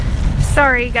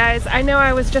Sorry guys, I know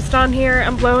I was just on here,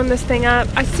 I'm blowing this thing up.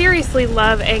 I seriously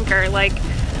love Anchor. Like,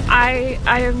 I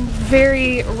am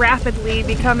very rapidly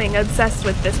becoming obsessed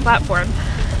with this platform.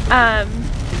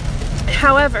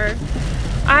 However,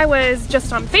 I was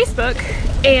just on Facebook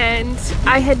and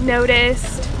I had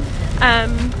noticed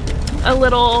a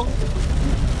little,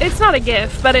 it's not a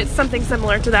GIF, but it's something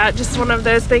similar to that, just one of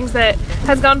those things that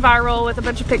has gone viral with a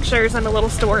bunch of pictures and a little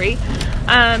story.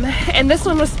 And this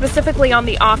one was specifically on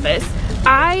The Office.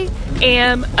 I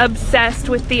am obsessed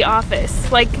with The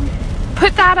Office. Like,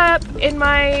 put that up in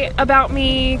my About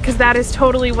Me, because that is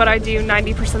totally what I do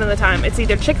 90% of the time. It's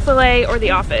either Chick-fil-A or The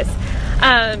Office.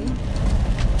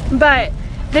 But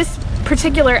this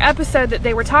particular episode that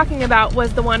they were talking about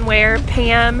was the one where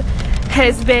Pam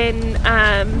has been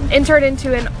entered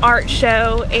into an art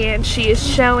show and she is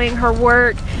showing her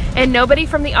work, and nobody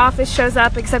from the office shows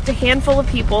up except a handful of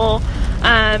people,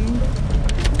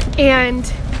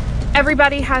 and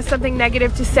everybody has something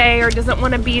negative to say or doesn't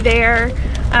want to be there.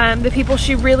 The people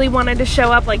she really wanted to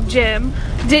show up, like Jim,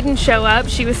 didn't show up.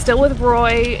 She was still with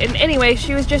Roy, and anyway,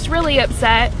 she was just really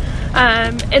upset.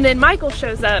 And then Michael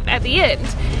shows up at the end,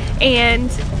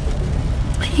 and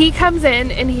he comes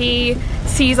in and he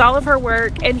sees all of her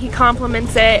work and he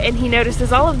compliments it and he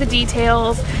notices all of the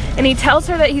details and he tells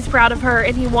her that he's proud of her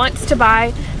and he wants to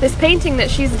buy this painting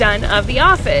that she's done of the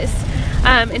office.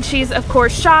 And she's of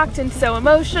course shocked and so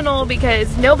emotional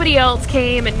because nobody else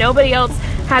came and nobody else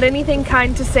had anything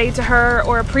kind to say to her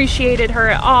or appreciated her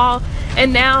at all,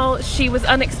 and now she was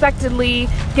unexpectedly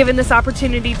given this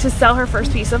opportunity to sell her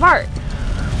first piece of art.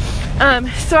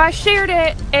 So I shared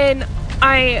it and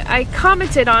I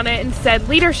commented on it and said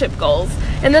leadership goals,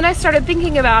 and then I started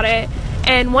thinking about it,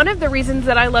 and one of the reasons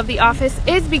that I love The Office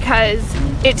is because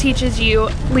it teaches you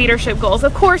leadership goals.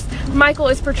 Of course, Michael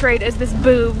is portrayed as this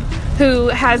boob who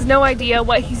has no idea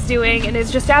what he's doing and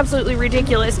is just absolutely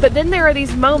ridiculous, but then there are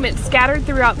these moments scattered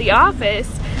throughout The Office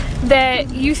that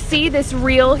you see this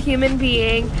real human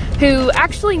being who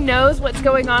actually knows what's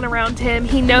going on around him.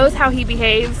 He knows how he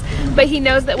behaves, but he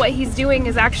knows that what he's doing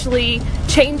is actually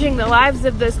changing the lives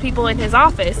of those people in his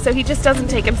office. So he just doesn't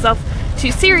take himself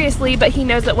too seriously, but he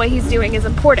knows that what he's doing is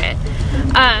important.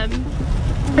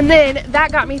 And then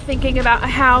that got me thinking about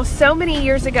how so many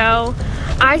years ago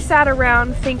I sat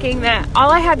around thinking that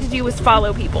all I had to do was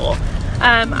follow people.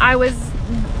 I was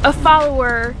a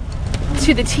follower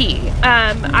to the T.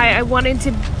 I wanted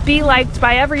to be liked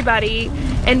by everybody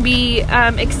and be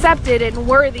accepted and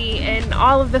worthy and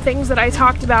all of the things that I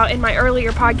talked about in my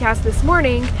earlier podcast this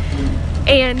morning.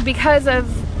 And because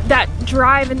of that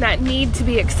drive and that need to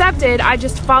be accepted, I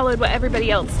just followed what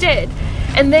everybody else did.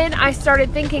 And then I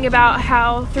started thinking about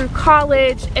how through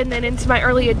college and then into my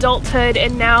early adulthood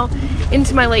and now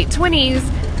into my late 20s,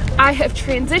 I have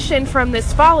transitioned from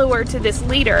this follower to this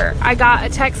leader. I got a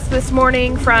text this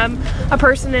morning from a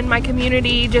person in my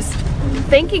community just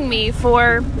thanking me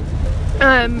for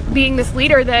being this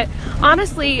leader that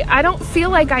honestly I don't feel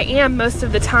like I am most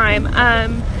of the time.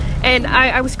 And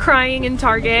I was crying in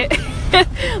Target,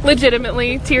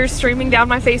 legitimately, tears streaming down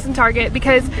my face in Target,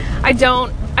 because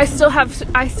I still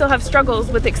have struggles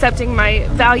with accepting my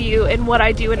value in what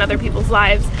I do in other people's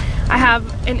lives. I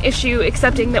have an issue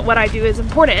accepting that what I do is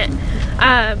important.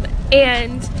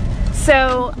 And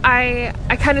so I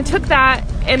kind of took that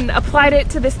and applied it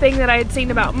to this thing that I had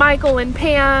seen about Michael and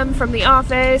Pam from The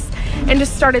Office, and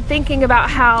just started thinking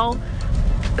about how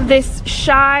this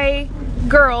shy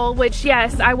girl, which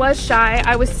yes, I was shy,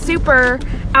 I was super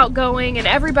outgoing and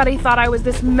everybody thought I was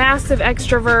this massive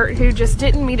extrovert who just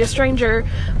didn't meet a stranger,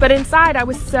 but inside I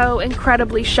was so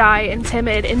incredibly shy and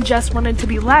timid and just wanted to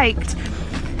be liked.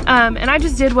 And I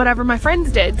just did whatever my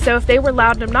friends did. So if they were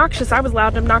loud and obnoxious, I was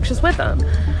loud and obnoxious with them.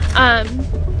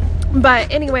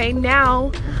 But anyway,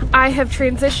 now I have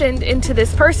transitioned into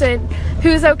this person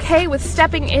who's okay with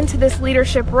stepping into this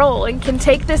leadership role and can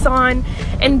take this on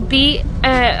and be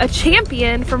a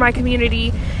champion for my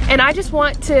community. And I just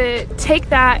want to take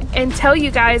that and tell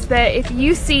you guys that if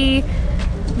you see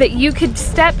that you could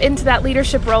step into that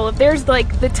leadership role, if there's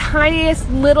like the tiniest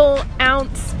little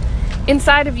ounce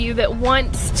inside of you that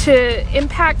wants to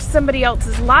impact somebody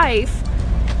else's life,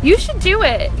 you should do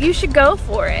it. You should go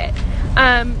for it.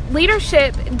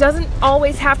 Leadership doesn't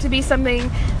always have to be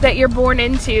something that you're born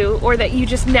into or that you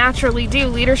just naturally do.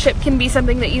 Leadership can be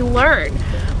something that you learn.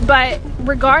 But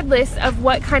regardless of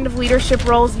what kind of leadership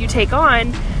roles you take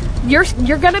on,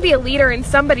 you're going to be a leader in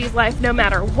somebody's life no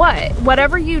matter what.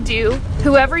 Whatever you do,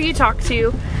 whoever you talk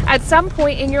to, at some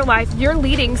point in your life, you're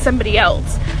leading somebody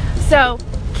else. So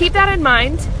keep that in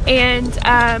mind, and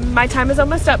my time is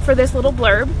almost up for this little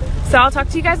blurb, so I'll talk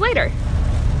to you guys later.